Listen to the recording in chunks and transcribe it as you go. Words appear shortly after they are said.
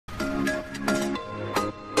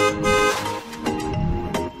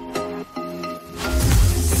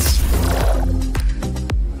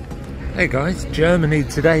Hey guys, Germany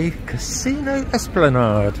today, Casino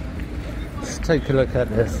Esplanade. Let's take a look at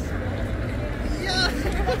this.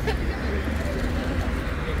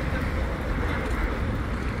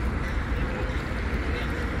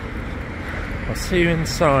 I'll see you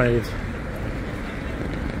inside.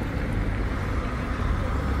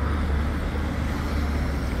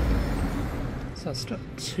 So that's got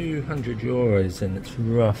 200 euros in, it's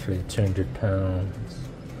roughly £200.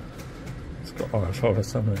 It's got Irish or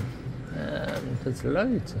something. There's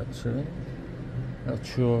loads actually.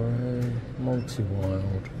 Alturo,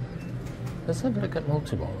 multi-wild. Let's have a look at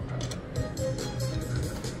multi-wild.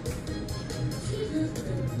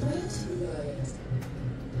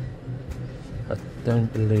 I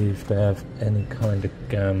don't believe they have any kind of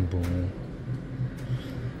gamble.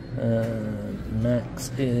 Max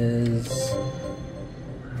is...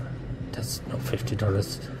 That's not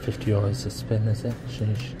 $50, 50 euros a spin, is it?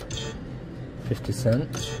 Sheesh. 50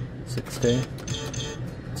 cents, 60,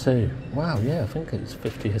 2. Wow, yeah, I think it's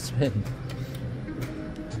 50 a spin.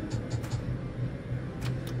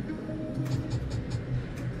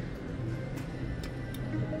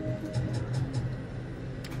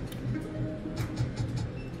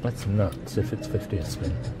 That's nuts if it's 50 a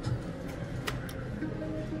spin.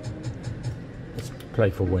 Let's play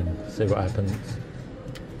for win, see what happens.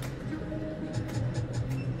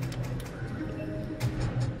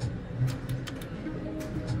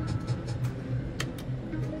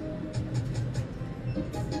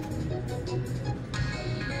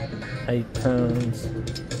 £8.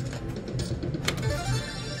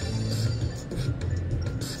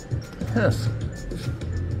 Huh.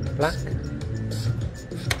 Black.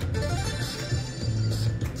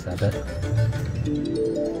 Is that it?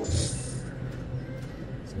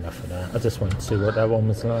 That's enough of that. I just wanted to see what that one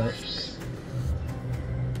was like.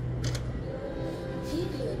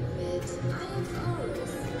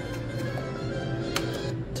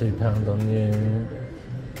 £2 on you.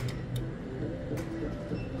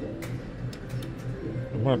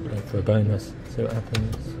 I might play for a bonus, see what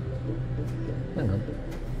happens. Hang on.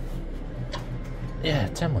 Yeah,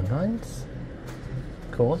 10 on 9s.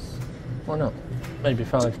 Of course. Why not? Maybe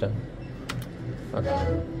 5 then. I don't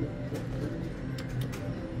know.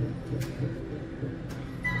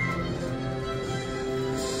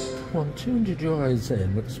 Well, 200 euros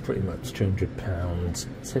in, which is pretty much £200.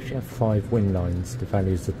 So if you have 5 win lines, the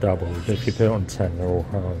values are doubled. If you put it on 10, they're all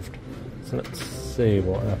halved. So let's see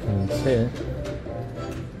what happens here.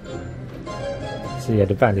 So yeah,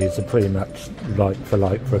 the values are pretty much like for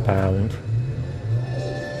 £1.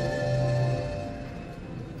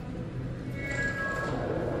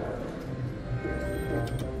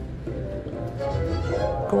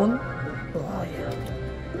 Go on. Oh yeah.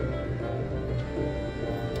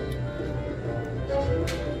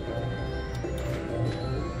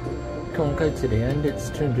 Come on, go to the end.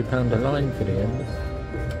 It's £200 a line for the end.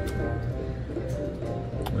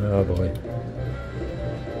 Oh boy.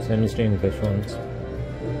 Same as the English ones.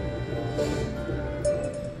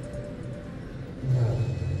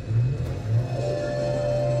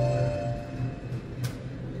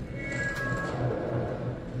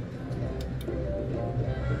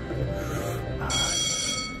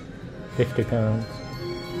 £50.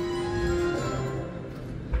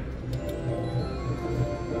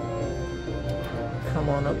 Come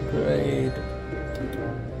on, upgrade.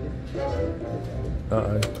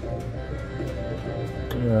 Uh-oh.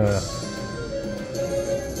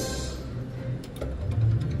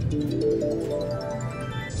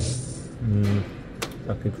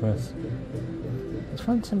 Lucky press. Let's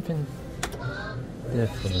find something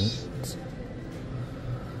different.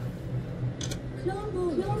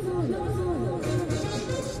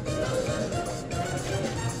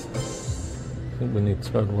 I think we need to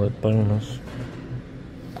spell the word bonus.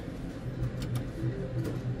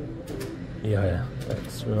 Yeah,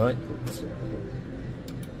 that's right.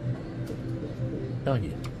 Oh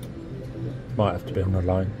yeah. Might have to be on the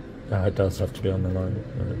line. No, it does have to be on the line.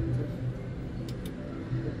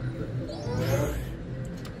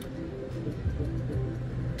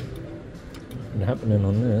 Nothing happening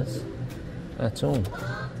on this at all.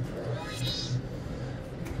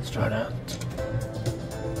 Let's try it out.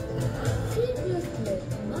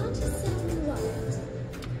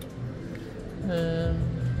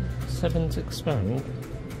 7's expand.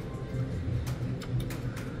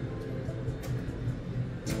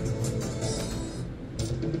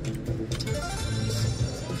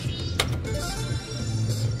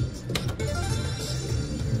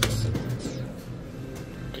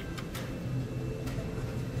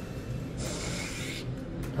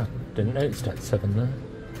 Didn't notice that 7 there.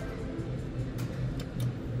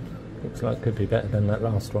 Looks like it could be better than that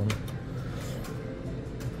last one.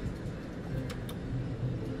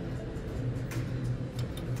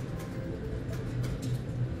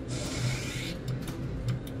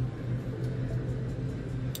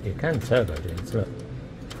 You can turbo these, look.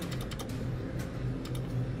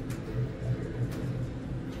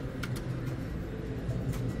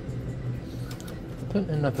 Put in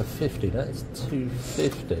another 50, that is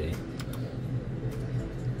 250.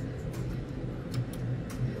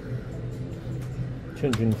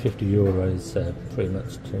 €250, pretty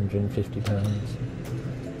much £250.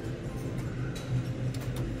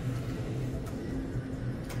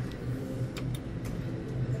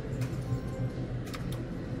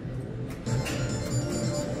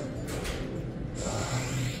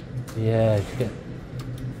 Yeah,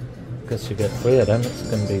 guess you get 3 of them, it's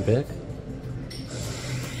going to be big.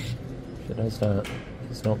 If it does that,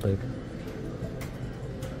 it's not big.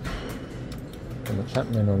 And what's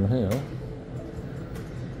happening on here?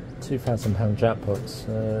 £2,000 jackpots,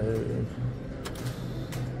 I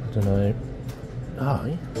don't know.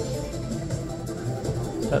 Aye.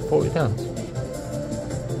 Is that £40?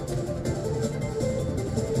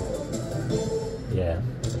 Yeah.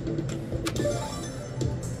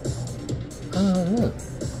 Oh, look.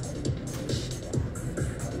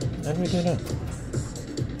 How do we do that?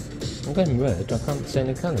 I'm going red, I can't see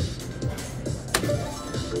any colours.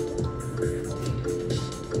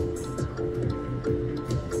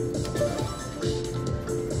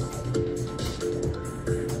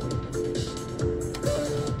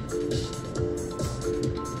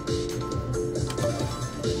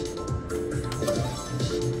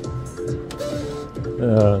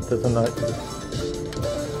 Doesn't like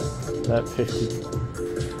that 50.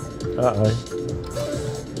 Uh-oh.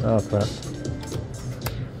 Oh crap.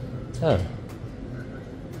 Oh.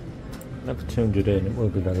 Another 200 in, it will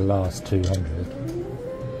be the last 200.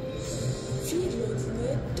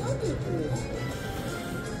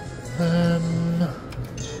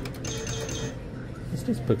 Is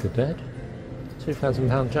this book of dead?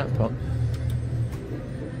 £2,000 jackpot?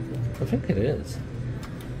 I think it is.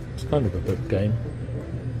 It's kind of a big game.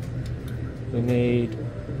 We need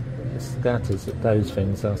the scatters at those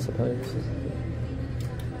things, I suppose.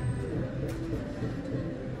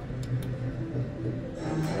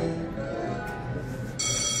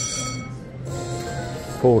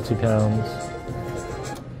 £40.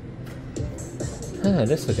 Ah,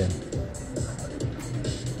 this again.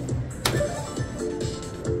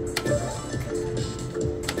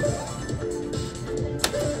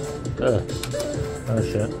 Oh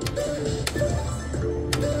shit.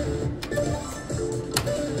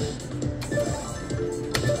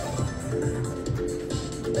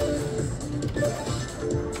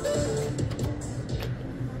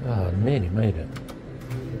 Nearly made it.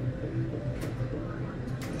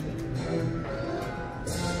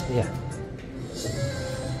 Yeah.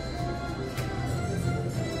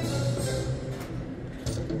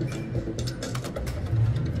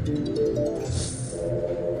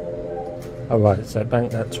 Alright, so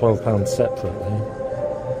bank that £12 separately.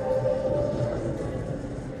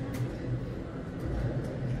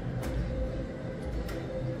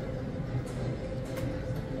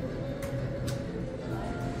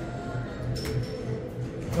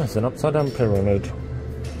 It's an upside down pyramid.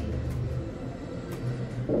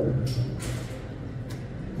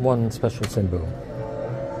 One special symbol.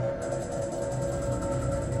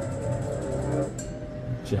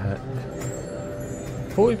 Jack.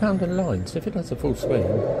 £40 in line, so if it has a full screen.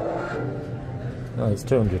 Oh, it's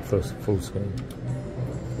 200 for a full screen.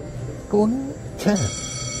 Go on, yeah.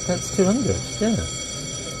 That's 200, yeah.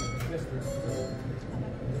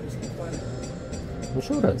 I'm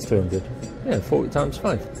sure that's 200. Yeah, 40 times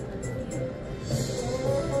 5.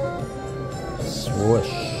 Swoosh.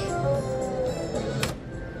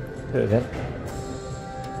 Do it again.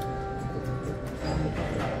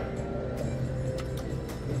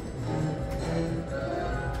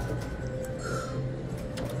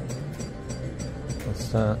 What's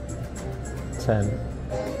that? 10.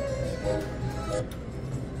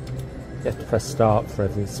 You have to press start for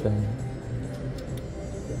every spin.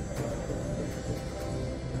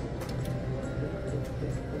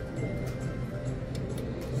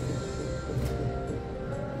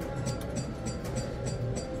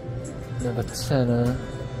 Another tenner.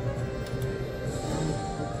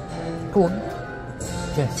 Go on.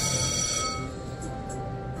 Yes.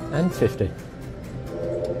 And 50.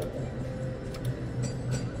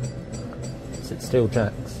 Is it still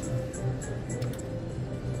jacks?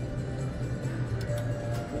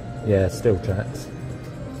 Yeah, still jacks.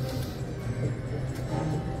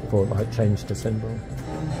 Thought it might change the symbol.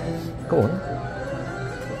 Go on.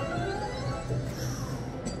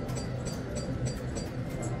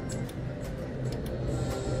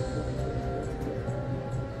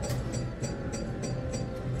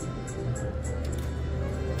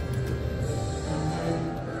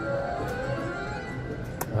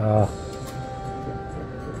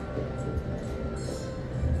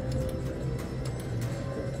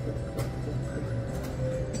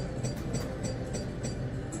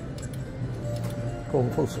 Go on,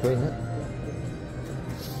 full screen it.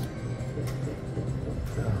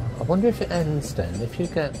 I wonder if it ends then. If you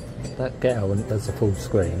get that girl and it does a full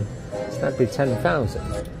screen, so that'd be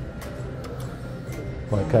 10,000.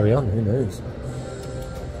 Might carry on, who knows.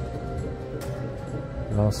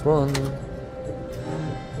 Last one.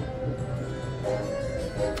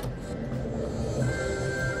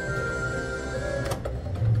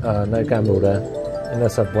 No gamble there,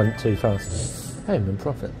 unless I went too fast. Hey, I'm in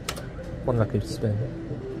profit. One lucky spin.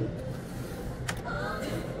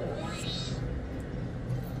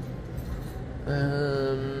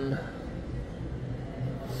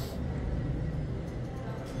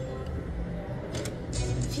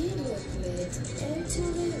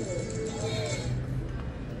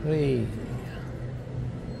 Whee.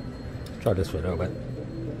 Try this for a little bit.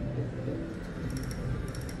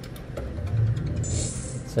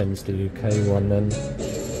 Same as the UK one then.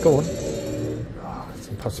 Go on. Oh, it's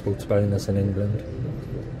impossible to bonus in England.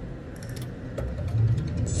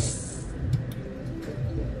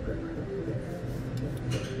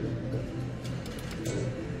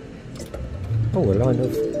 Oh, a line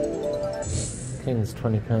of Kings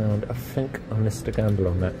 £20. I think I missed a gamble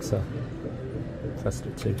on that, so pressed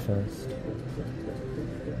it too fast.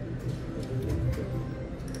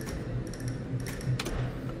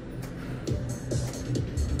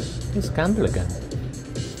 Let's gamble again.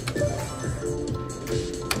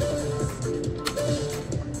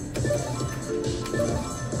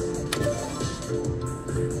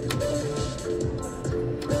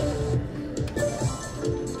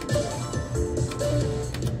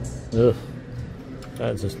 Ugh,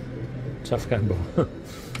 that's a tough gamble. I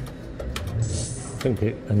think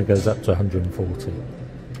it only goes up to 140.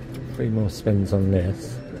 3 more spins on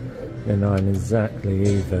this, then I'm exactly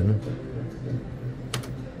even.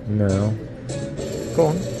 No. Go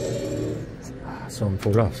on. Ah, saw him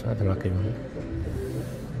fall off. That's a lucky one.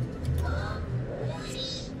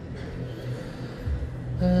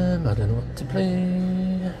 I don't know what to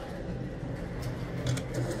play.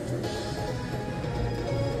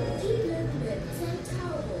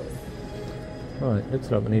 Right, looks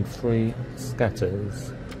like we need 3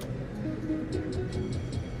 scatters.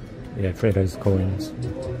 Yeah, 3 of those coins.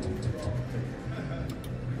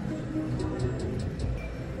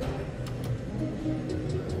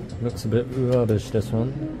 Looks a bit rubbish, this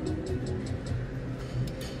one.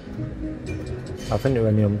 I think they're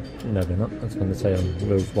only on... No, they're not. I was going to say on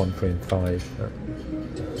wheels 1, 3 and 5, but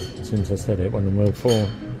as soon as I said it, went on wheel 4.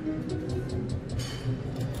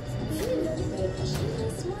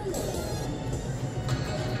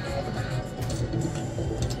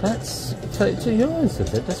 That's €32, is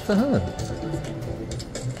it? That's for her.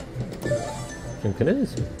 I think it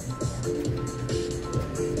is.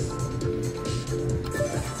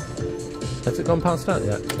 Has it gone past that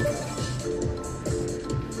yet?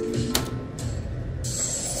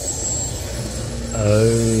 Oh.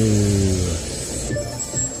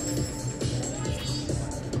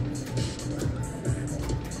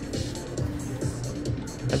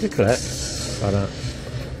 How'd you collect? I don't.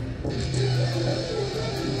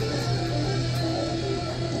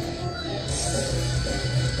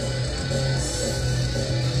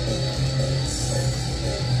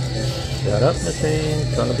 Shut up,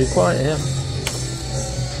 machine. Trying to be quiet here.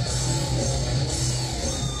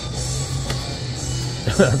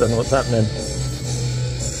 I don't know what's happening.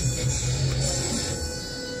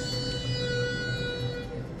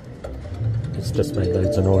 It's just made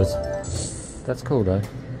loads of noise. That's cool though.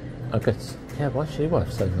 I guess, yeah, why she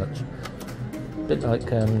wife so much? A bit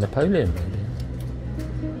like Napoleon maybe.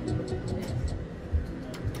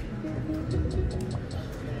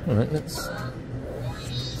 Alright, let's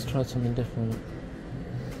try something different.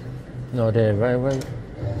 No idea, railroad?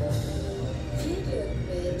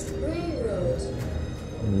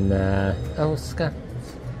 Nah. Oh,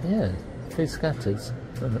 yeah, 3 scatters.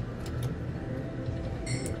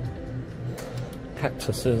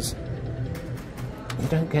 Cactuses. You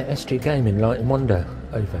don't get SG Gaming Light and Wonder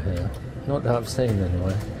over here. Not that I've seen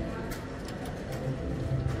anyway.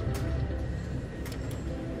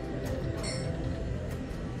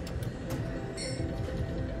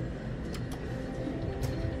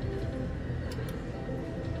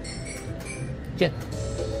 Yeah.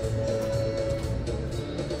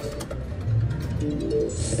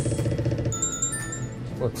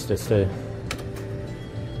 What's this do?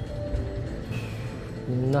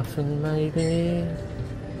 Nothing maybe?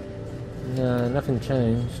 No, nothing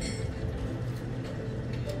changed.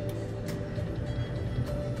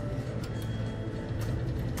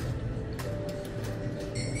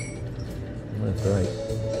 Oh, great.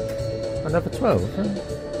 Another 12, huh?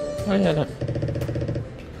 Oh yeah, no.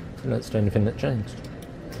 And that's the only thing that changed.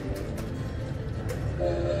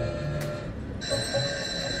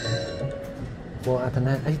 What happened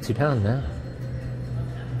there? £80 now.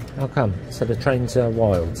 How come? So the trains are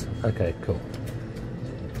wild. Okay, cool.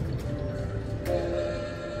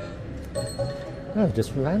 Oh,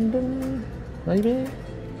 just random, maybe?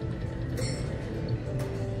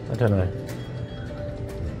 I don't know.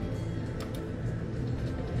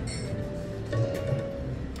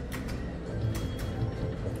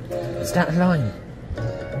 Is that a line?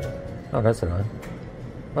 Oh, that's a line.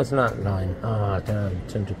 Wasn't that a line? Ah, oh, damn,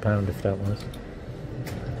 £200 if that was.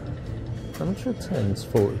 I'm sure 10's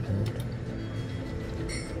 £40.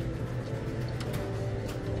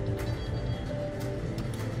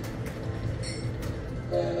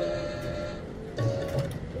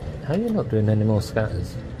 How are you not doing any more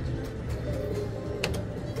scatters?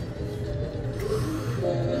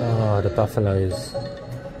 Oh, the buffaloes.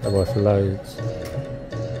 They're worth loads.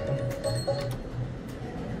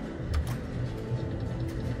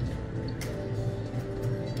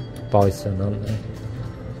 Bison, aren't they?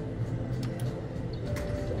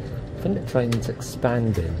 I think the train's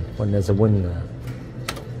expanding when there's a wing there.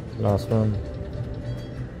 Last one.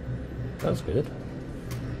 That's good.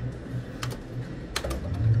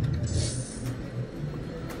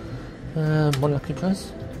 One lucky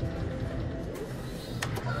prize.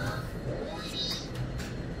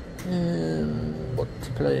 What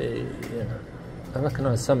to play? I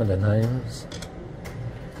recognise some of the names.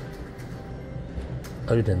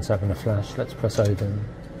 Odin's having a flash. Let's press Odin.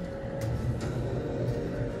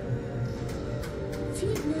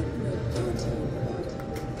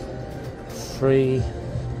 Three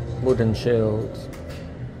wooden shields.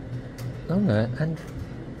 Oh no, and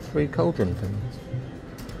 3 cauldron things.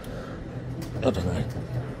 I don't know.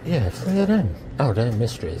 Yeah, 3 of them. Oh, they're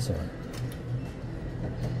mysteries. Right.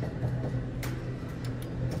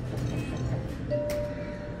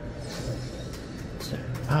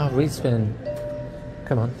 Ah, respin.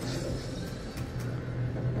 Come on.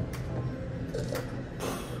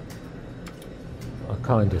 I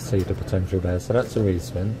kind of see the potential there, so that's a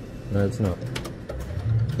respin. No, it's not.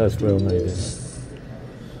 That's real maybe.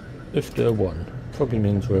 If they're 1, probably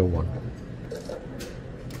means real 1.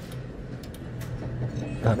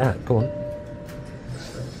 Like that, go on.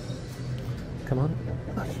 Come on.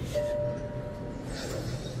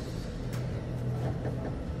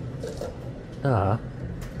 Ah.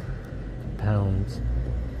 Pounds.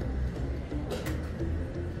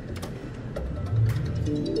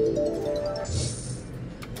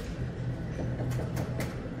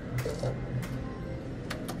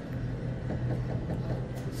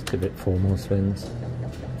 Let's give it 4 more spins.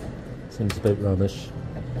 Seems a bit rubbish.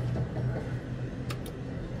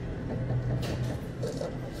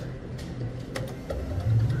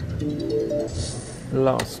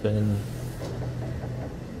 Last spin.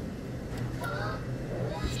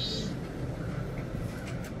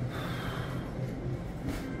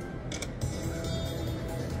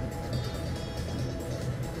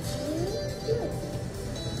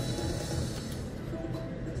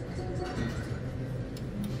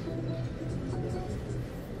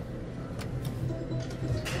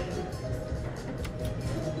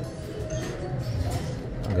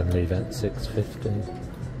 I'm going to leave at 6.50.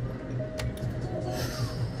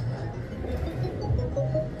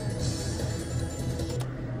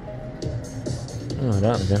 Oh,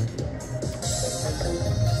 that again.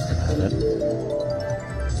 That's it.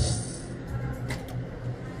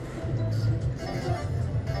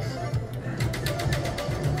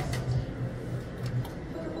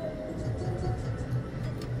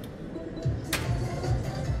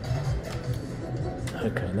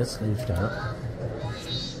 Okay, let's leave that.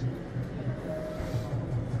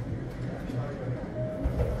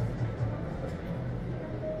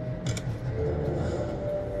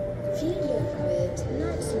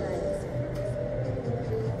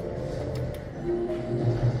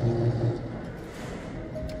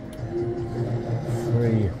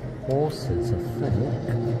 Horses, I think.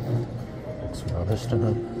 Looks rubbish, doesn't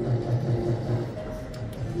it?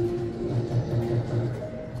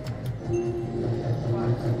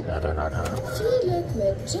 I don't know. Viel Glück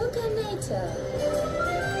mit Joker.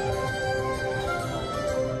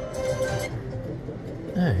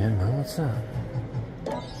 Oh, yeah, man, what's that?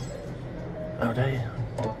 Oh, they.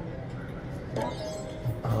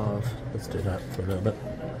 Oh, let's do that for a little bit.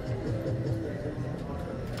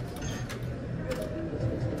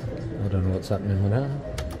 I don't know what's happening with that.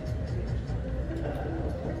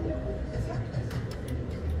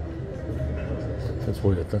 That's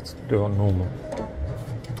weird, let's do it on normal.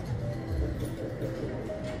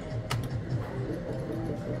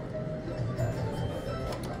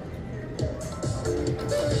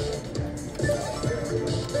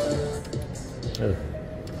 Oh.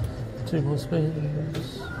 2 more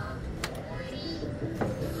spins.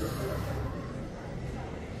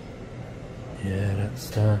 Yeah, let's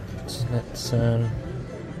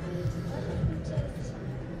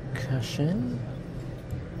cash in,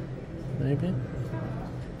 maybe.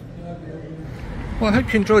 Well, I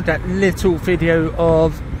hope you enjoyed that little video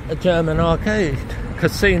of a German arcade.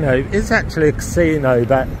 Casino is actually a casino,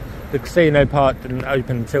 but the casino part didn't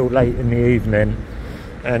open until late in the evening,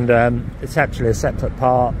 and it's actually a separate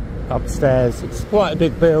part upstairs. It's quite a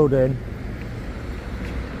big building.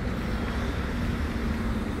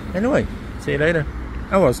 Anyway, see you later.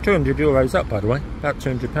 Oh, I was €200 up, by the way, about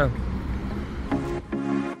 £200.